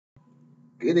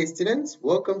Good day, students.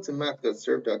 Welcome to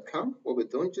math.serve.com, where we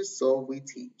don't just solve, we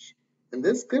teach. In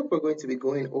this clip, we're going to be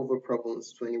going over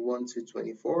problems 21 to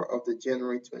 24 of the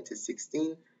January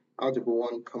 2016 Algebra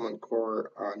 1 Common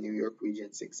Core New York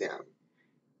Regents exam.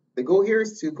 The goal here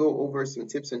is to go over some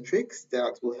tips and tricks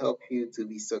that will help you to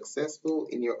be successful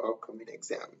in your upcoming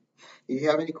exam. If you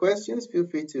have any questions, feel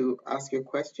free to ask your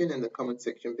question in the comment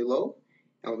section below,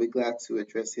 and I'll be glad to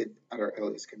address it at our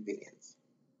earliest convenience.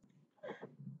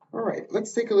 All right,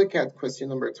 let's take a look at question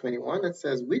number 21. It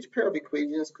says, which pair of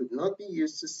equations could not be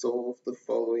used to solve the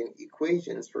following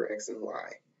equations for x and y?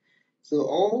 So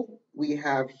all we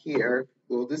have here,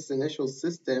 well, this initial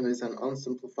system is an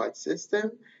unsimplified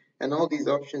system, and all these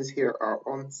options here are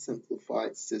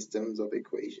unsimplified systems of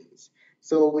equations.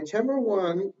 So whichever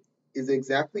one is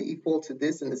exactly equal to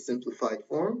this in the simplified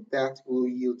form, that will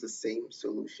yield the same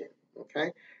solution,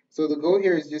 okay? So the goal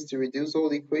here is just to reduce all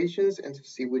the equations and to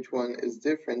see which one is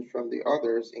different from the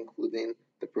others, including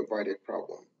the provided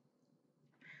problem.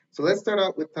 So let's start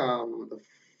out with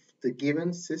the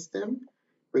given system.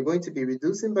 We're going to be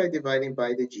reducing by dividing by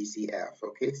the GCF,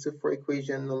 okay? So for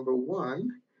equation number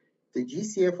 1, the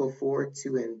GCF of 4,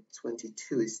 2, and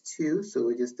 22 is 2, so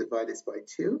we just divide this by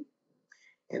 2.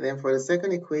 And then for the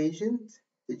second equation,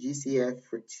 the GCF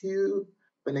for 2,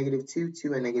 for negative 2,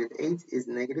 2, and negative 8 is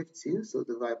negative 2, so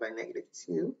divide by negative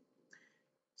 2.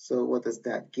 So what does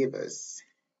that give us?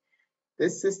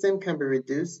 This system can be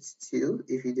reduced to,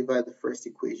 if you divide the first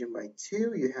equation by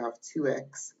 2, you have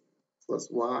 2x plus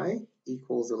y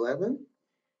equals 11.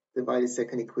 Divide the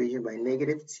second equation by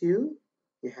negative 2,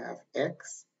 you have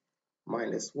x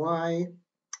minus y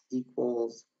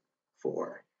equals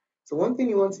 4. So one thing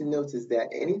you want to note is that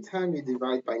anytime you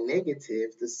divide by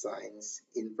negative, the signs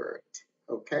invert,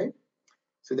 okay?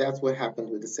 So that's what happened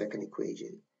with the second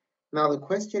equation. Now the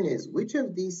question is, which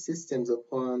of these systems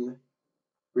upon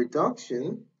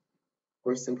reduction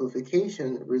or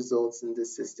simplification results in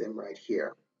this system right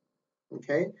here,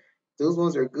 okay? Those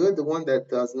ones are good. The one that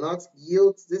does not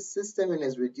yield this system in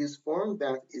its reduced form,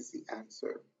 that is the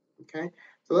answer, okay?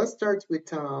 So let's start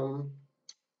with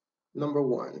number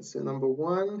 1. So number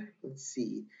 1, let's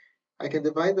see. I can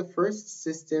divide the first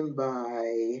system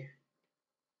by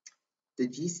the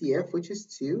GCF, which is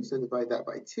 2. So divide that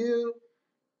by 2.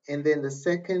 And then the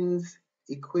second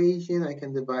equation, I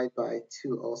can divide by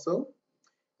 2 also.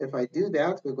 If I do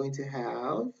that, we're going to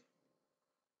have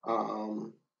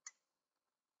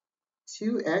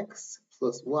 2x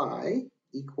plus y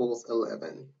equals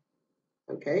 11,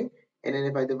 okay? And then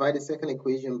if I divide the second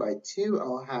equation by 2,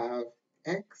 I'll have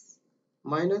x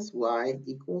minus y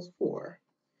equals 4.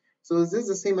 So is this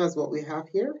the same as what we have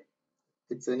here?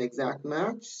 It's an exact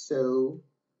match, so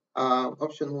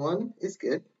option 1 is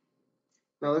good.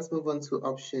 Now let's move on to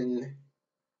option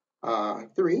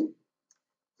 3.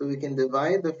 So we can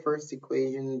divide the first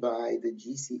equation by the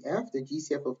GCF. The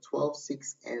GCF of 12,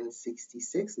 6, and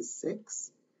 66 is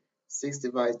 6. 6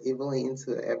 divides evenly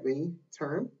into every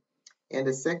term. And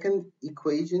the second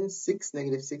equation, 6,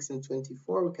 negative 6, and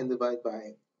 24, we can divide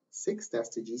by 6.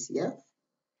 That's the GCF.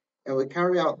 And we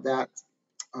carry out that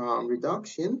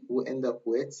reduction, we'll end up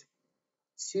with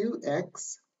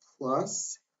 2x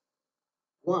plus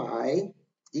y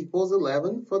equals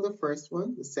 11 for the first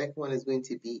one. The second one is going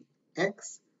to be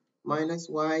x minus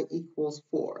y equals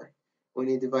 4 when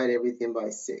you divide everything by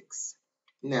 6.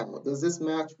 Now, does this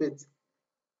match with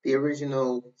the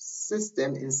original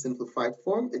system in simplified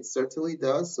form? It certainly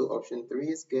does, so option 3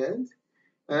 is good.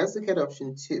 Now let's look at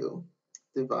option 2.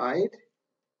 Divide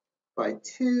by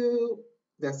 2,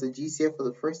 that's the GCF for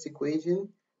the first equation.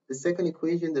 The second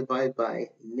equation, divide by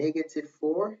negative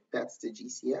 4, that's the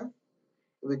GCF.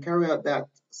 If we carry out that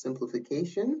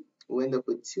simplification, we end up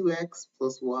with 2x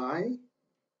plus y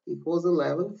equals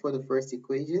 11 for the first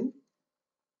equation.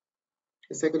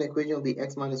 The second equation will be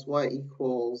x minus y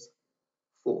equals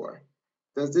 4.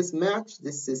 Does this match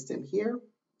this system here?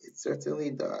 It certainly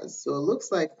does. So it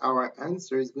looks like our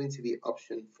answer is going to be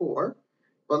option 4.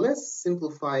 But let's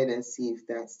simplify it and see if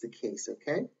that's the case,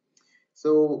 okay?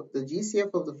 So the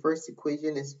GCF of the first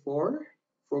equation is 4.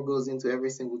 4 goes into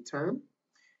every single term.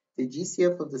 The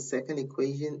GCF of the second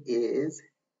equation is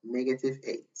negative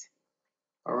 8.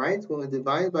 All right, when we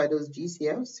divide by those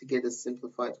GCFs to get a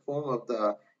simplified form of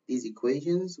these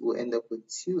equations, we'll end up with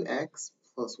 2x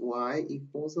plus y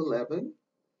equals 11.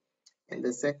 And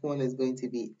the second one is going to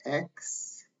be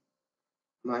x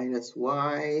minus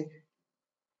y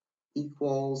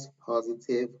equals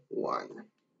positive 1.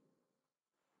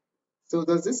 So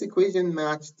does this equation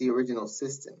match the original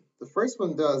system? The first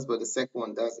one does, but the second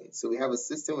one doesn't. So we have a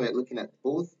system where we're looking at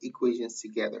both equations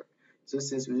together. So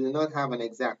since we do not have an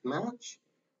exact match,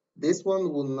 this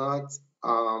one will not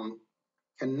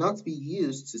cannot be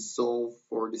used to solve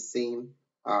for the same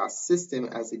system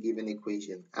as a given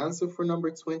equation. Answer for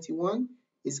number 21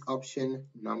 is option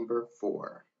number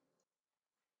 4.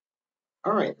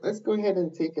 All right, let's go ahead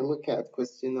and take a look at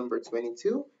question number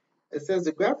 22. It says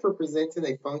the graph representing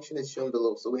a function is shown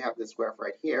below. So we have this graph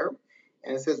right here.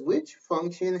 And it says which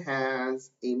function has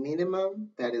a minimum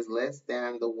that is less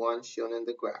than the one shown in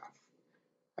the graph.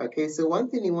 Okay, so one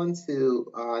thing you want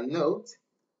to note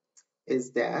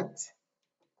is that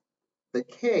the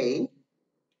k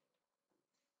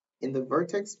in the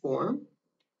vertex form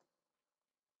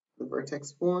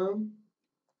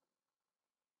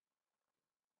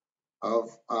of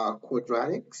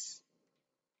quadratics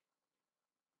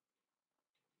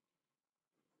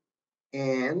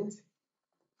and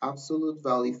absolute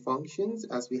value functions,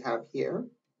 as we have here.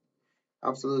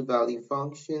 Absolute value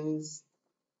functions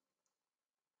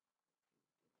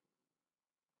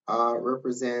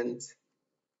represent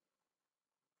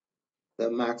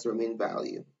the max or min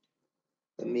value,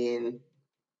 the min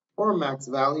or max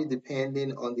value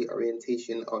depending on the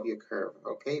orientation of your curve,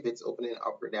 okay, if it's opening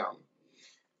up or down.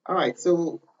 All right,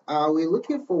 so we're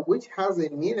looking for which has a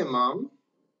minimum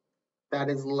that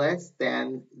is less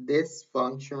than this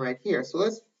function right here. So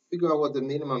let's figure out what the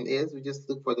minimum is. We just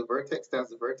look for the vertex.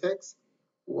 That's the vertex.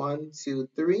 1, 2,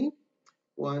 3.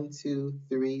 1, 2,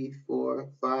 3, 4,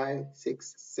 5,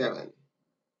 6, 7.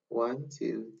 1,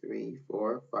 2, 3,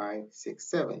 4, 5, 6,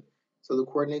 7. So the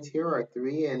coordinates here are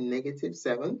 3 and negative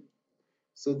 7.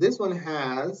 So this one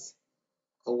has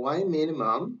a y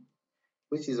minimum,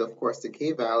 which is of course the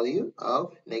k value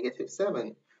of negative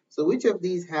 7. So which of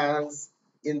these has,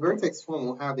 in vertex form,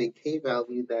 will have a k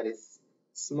value that is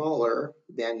smaller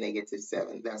than negative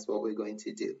 7? That's what we're going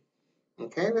to do.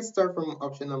 Okay, let's start from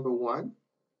option number 1.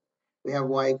 We have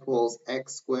y equals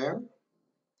x squared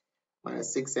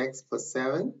minus 6x plus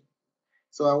 7.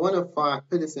 So I want to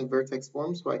put this in vertex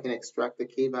form so I can extract the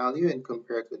k value and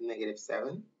compare it with negative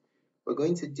 7. We're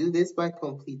going to do this by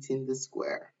completing the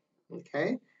square.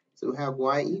 Okay, so we have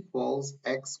y equals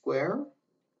x squared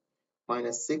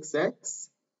minus 6x.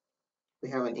 We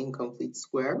have an incomplete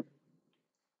square.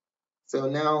 So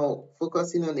now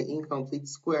focusing on the incomplete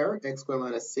square, x squared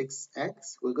minus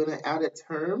 6x, we're going to add a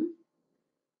term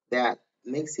that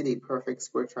makes it a perfect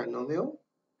square trinomial.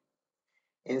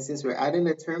 And since we're adding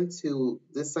a term to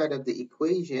this side of the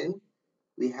equation,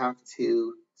 we have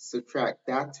to subtract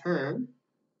that term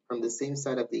from the same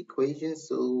side of the equation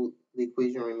so the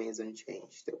equation remains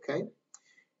unchanged, okay?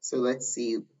 So let's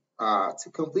see, to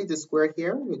complete the square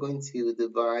here, we're going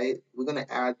to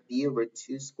add b over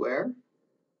 2 squared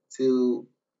to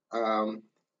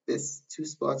this 2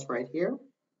 spots right here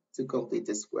to complete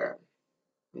the square,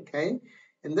 okay?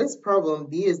 In this problem,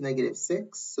 b is negative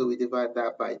 6, so we divide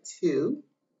that by 2,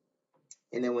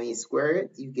 and then when you square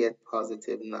it, you get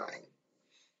positive 9.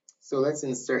 So let's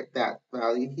insert that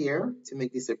value here to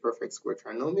make this a perfect square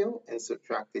trinomial and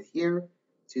subtract it here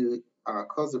to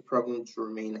cause the problem to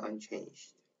remain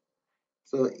unchanged.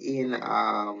 So in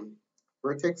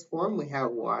vertex form, we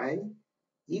have y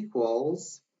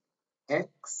equals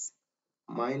x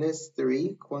minus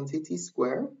 3 quantity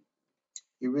square.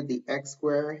 You root the x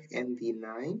square and the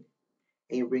 9,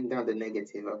 and you bring down the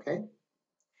negative, okay?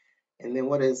 And then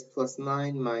what is plus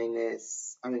 7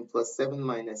 minus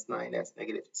 9? That's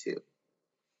negative 2.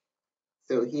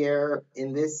 So here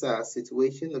in this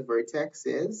situation, the vertex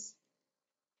is,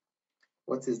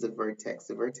 what is the vertex?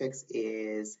 The vertex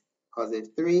is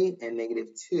positive 3 and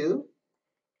negative 2.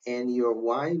 And your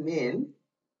y min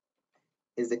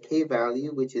is the k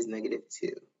value, which is negative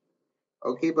 2.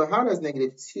 Okay, but how does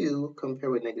negative 2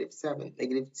 compare with negative 7?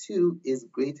 Negative 2 is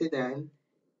greater than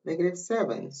negative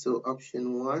 7. So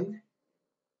option 1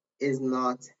 is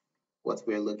not what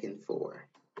we're looking for.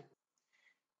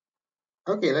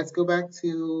 Okay, let's go back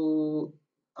to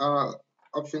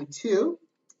option 2.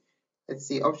 Let's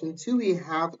see, option 2, we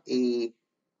have a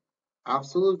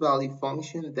absolute value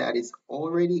function that is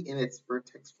already in its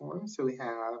vertex form. So we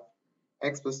have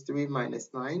x plus 3 minus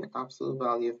 9, absolute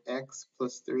value of x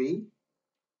plus 3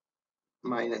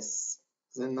 minus,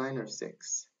 is it 9 or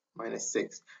 6? Minus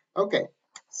 6. Okay,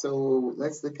 so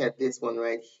let's look at this one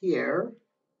right here.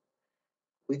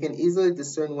 We can easily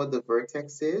discern what the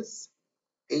vertex is.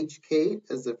 HK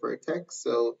is the vertex.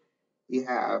 So you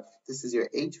have, this is your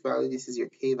H value, this is your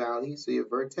K value. So your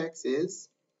vertex is,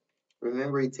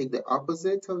 remember you take the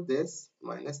opposite of this,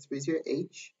 minus 3 is your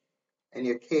H, and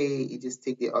your K, you just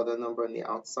take the other number on the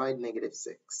outside, negative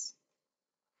 6.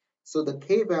 So the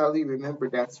K value, remember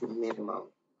that's your minimum,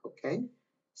 okay?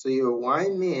 So your Y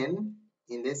min,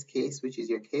 in this case, which is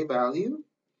your K value,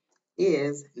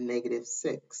 is negative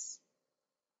 6.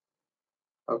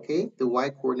 okay, the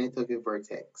y-coordinate of your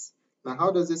vertex. Now,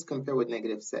 how does this compare with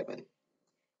negative 7?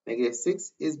 Negative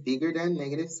 6 is bigger than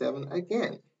negative 7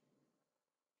 again.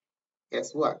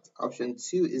 Guess what? Option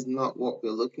 2 is not what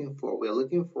we're looking for. We're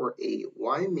looking for a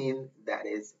y-min that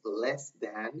is less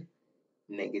than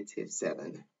negative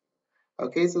 7.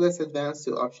 Okay, so let's advance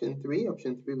to option 3.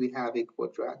 Option 3, we have a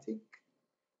quadratic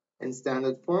in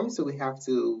standard form, so we have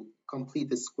to complete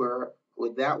the square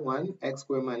with that one. X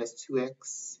squared minus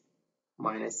 2x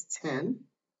minus 10.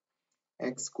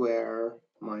 X squared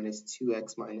minus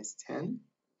 2x minus 10.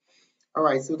 All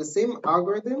right, so the same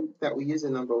algorithm that we use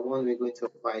in number 1, we're going to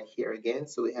apply it here again.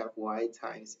 So we have y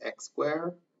times x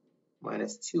squared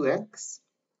minus 2x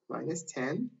minus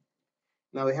 10.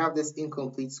 Now we have this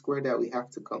incomplete square that we have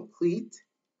to complete.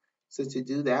 So to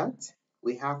do that,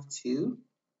 we have to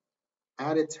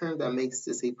add a term that makes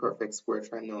this a perfect square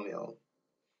trinomial.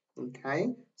 Okay,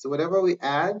 so whatever we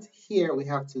add here, we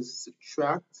have to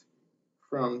subtract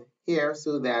from here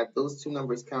so that those two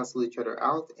numbers cancel each other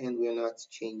out and we're not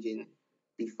changing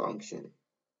the function.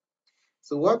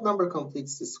 So what number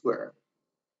completes the square?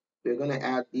 We're going to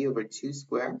add b over 2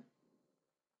 squared.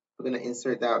 We're going to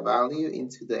insert that value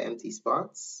into the empty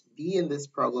spots. B in this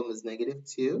problem is negative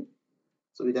 2.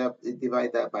 So we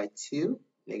divide that by 2.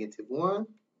 Negative 1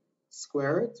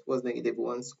 squared was negative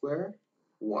 1 squared,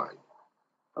 1.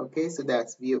 Okay, so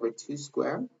that's b over 2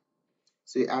 squared.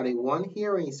 So you add a 1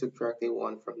 here and you subtract a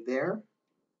 1 from there.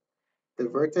 The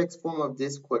vertex form of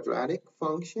this quadratic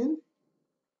function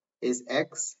is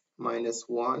x minus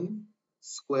 1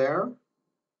 squared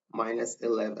minus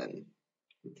 11.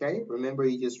 Okay, remember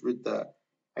you just root the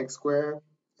x squared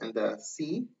and the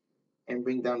c and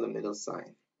bring down the middle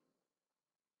sign.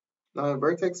 Now in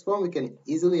vertex form, we can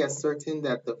easily ascertain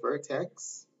that the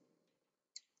vertex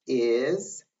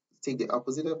is, take the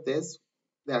opposite of this,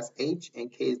 that's h,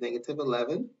 and k is negative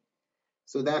 11.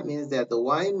 So that means that the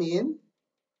y-min,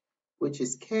 which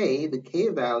is k, the k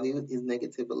value is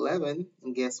negative 11,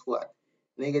 and guess what?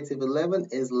 Negative 11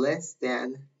 is less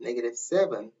than negative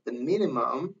 7, the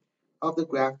minimum of the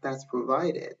graph that's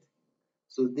provided.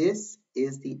 So this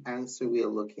is the answer we are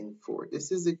looking for.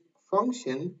 This is a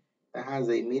function that has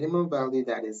a minimum value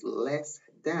that is less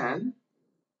than,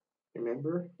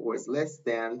 remember, or is less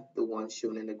than the one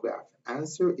shown in the graph.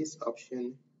 Answer is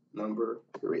option number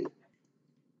 3.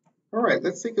 All right,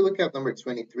 let's take a look at number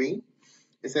 23.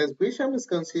 It says Grisham is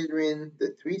considering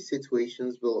the 3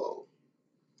 situations below.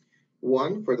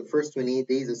 1, for the first 28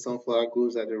 days, the sunflower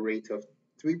grows at a rate of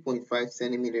 3.5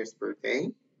 centimeters per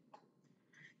day.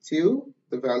 2,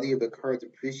 the value of the car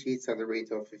depreciates at a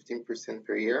rate of 15%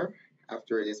 per year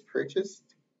after it is purchased.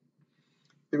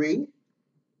 3,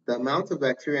 the amount of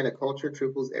bacteria in a culture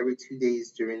triples every 2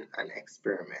 days during an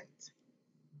experiment.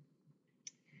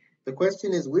 The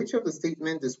question is, which of the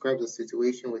statements describes a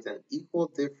situation with an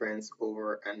equal difference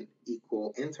over an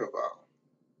equal interval?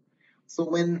 So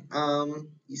when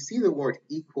you see the word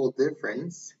equal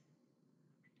difference,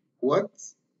 what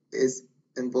is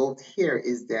involved here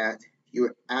is that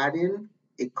you're adding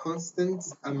a constant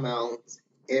amount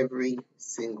every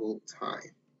single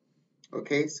time.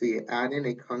 Okay, so you're adding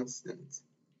a constant.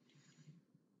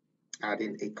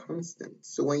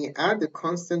 So when you add the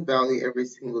constant value every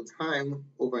single time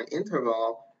over an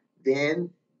interval,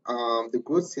 then the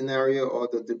growth scenario or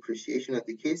the depreciation or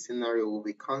decay scenario will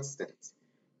be constant.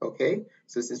 Okay,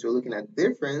 so since we're looking at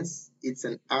difference, it's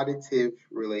an additive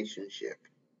relationship.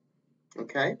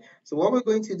 Okay, so what we're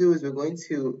going to do is we're going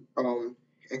to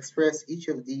express each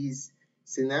of these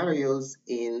scenarios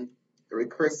in a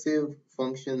recursive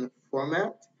function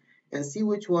format and see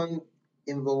which one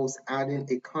involves adding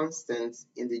a constant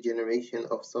in the generation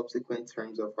of subsequent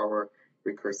terms of our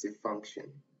recursive function.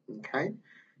 Okay,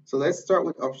 so let's start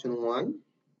with option 1.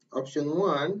 Option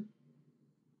 1,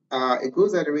 it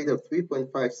goes at a rate of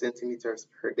 3.5 centimeters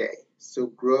per day. So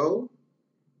grow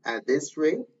at this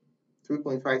rate,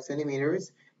 3.5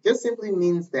 centimeters, just simply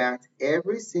means that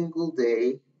every single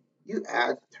day you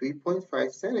add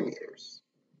 3.5 centimeters.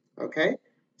 Okay,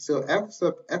 so f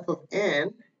of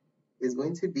n is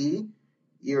going to be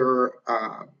your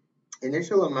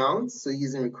initial amount. So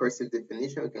using recursive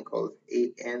definition, we can call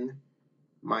it an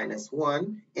minus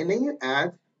 1, and then you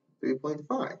add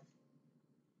 3.5.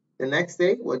 The next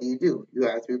day, what do? You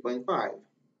add 3.5. All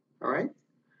right,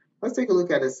 let's take a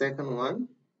look at the second one.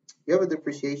 You have a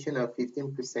depreciation of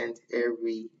 15%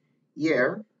 every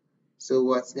year. So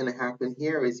what's going to happen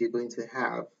here is you're going to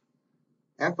have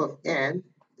f of n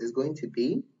is going to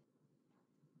be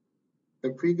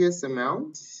the previous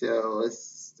amount. So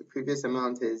the previous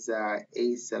amount is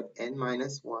a sub n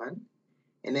minus 1.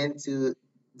 And then to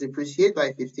depreciate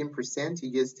by 15%,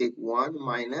 you just take 1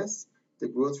 minus the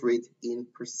growth rate in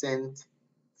percent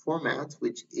format,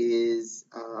 which is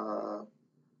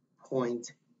 0.15.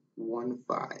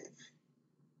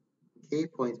 Okay,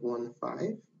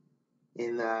 0.15,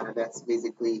 and that's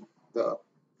basically the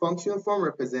function form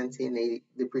representing a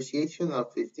depreciation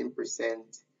of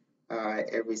 15%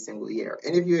 every single year.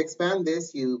 And if you expand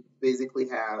this, you basically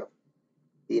have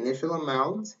the initial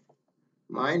amount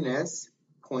minus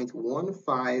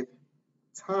 0.15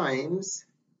 times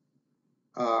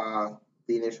the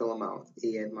initial amount,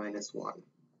 an minus 1.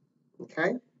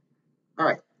 Okay? All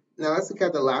right. Now let's look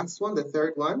at the last one, the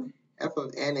third one. F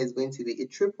of n is going to be,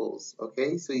 it triples.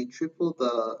 Okay? So you triple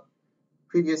the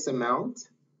previous amount.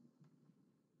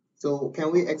 So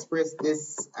can we express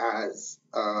this as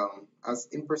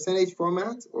in percentage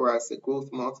format or as a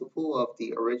growth multiple of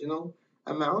the original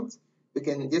amount? We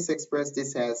can just express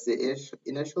this as the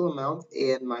initial amount,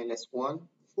 an minus 1,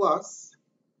 plus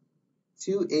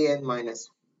 2an minus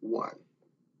 1.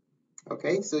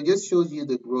 Okay, so it just shows you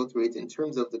the growth rate in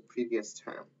terms of the previous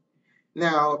term.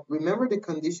 Now, remember the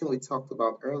condition we talked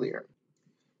about earlier.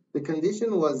 The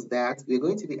condition was that we're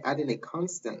going to be adding a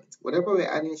constant. Whatever we're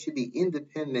adding should be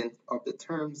independent of the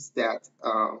terms that,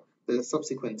 the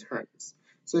subsequent terms.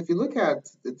 So if you look at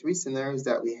the three scenarios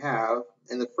that we have,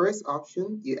 in the first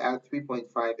option, you add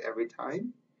 3.5 every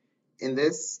time. In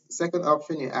this second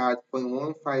option, you add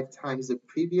 0.15 times the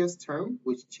previous term,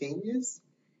 which changes.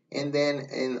 And then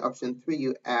in option 3,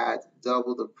 you add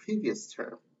double the previous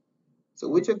term. So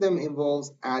which of them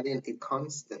involves adding a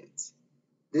constant?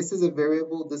 This is a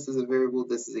variable, this is a variable,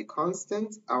 this is a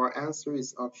constant. Our answer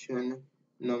is option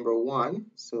number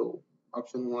 1. So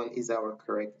option 1 is our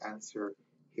correct answer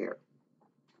here.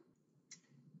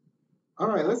 All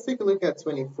right, let's take a look at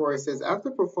 24. It says,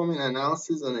 after performing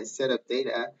analysis on a set of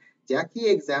data, Jackie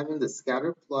examined the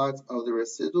scatter plot of the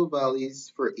residual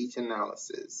values for each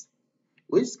analysis.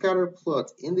 Which scatter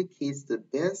plot indicates the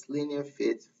best linear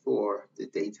fit for the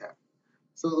data?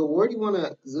 So the word you want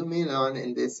to zoom in on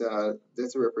in this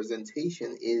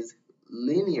representation is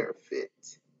linear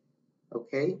fit.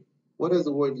 Okay, what does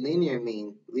the word linear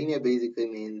mean? Linear basically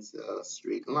means a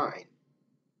straight line.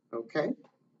 Okay,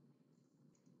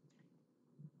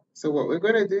 so what we're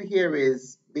going to do here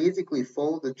is basically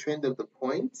follow the trend of the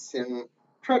points and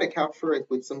try to capture it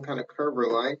with some kind of curve or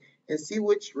line and see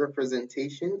which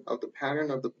representation of the pattern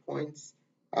of the points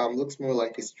looks more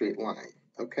like a straight line.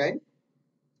 Okay,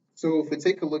 so if we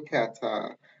take a look at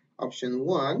option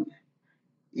 1,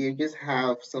 you just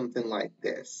have something like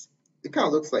this. It kind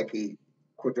of looks like a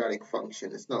quadratic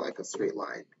function. It's not like a straight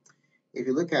line. If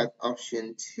you look at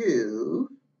option 2,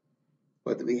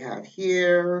 what do we have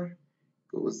here?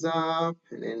 Goes up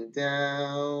and then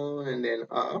down and then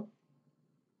up.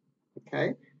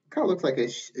 Okay, kind of looks like a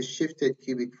shifted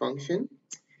cubic function.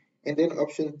 And then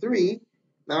option 3,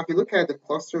 now if you look at the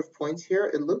cluster of points here,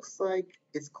 it looks like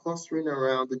it's clustering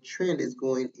around, the trend is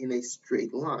going in a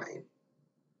straight line.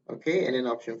 Okay, and then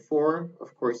option 4,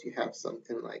 of course, you have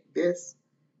something like this.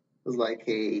 It's like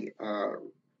a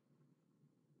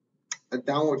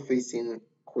downward facing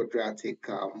quadratic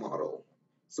model.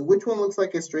 So which one looks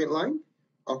like a straight line?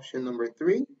 Option number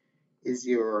 3 is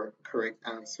your correct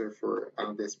answer for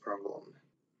this problem.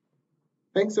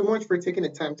 Thanks so much for taking the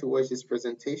time to watch this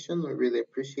presentation. We really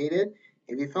appreciate it.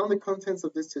 If you found the contents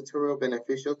of this tutorial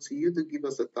beneficial to you, do give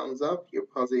us a thumbs up. Your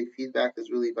positive feedback is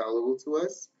really valuable to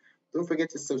us. Don't forget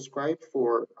to subscribe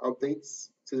for updates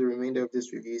to the remainder of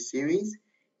this review series.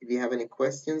 If you have any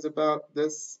questions about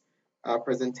this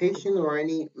presentation or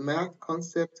any math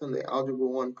concept on the Algebra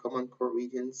 1 Common Core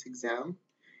Regents exam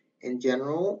in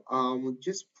general,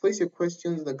 just place your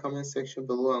questions in the comment section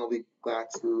below and I'll be glad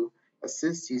to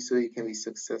assist you so you can be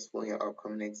successful in your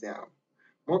upcoming exam.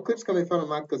 More clips can be found on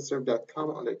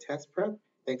math.serve.com under test prep.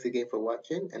 Thanks again for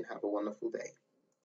watching and have a wonderful day.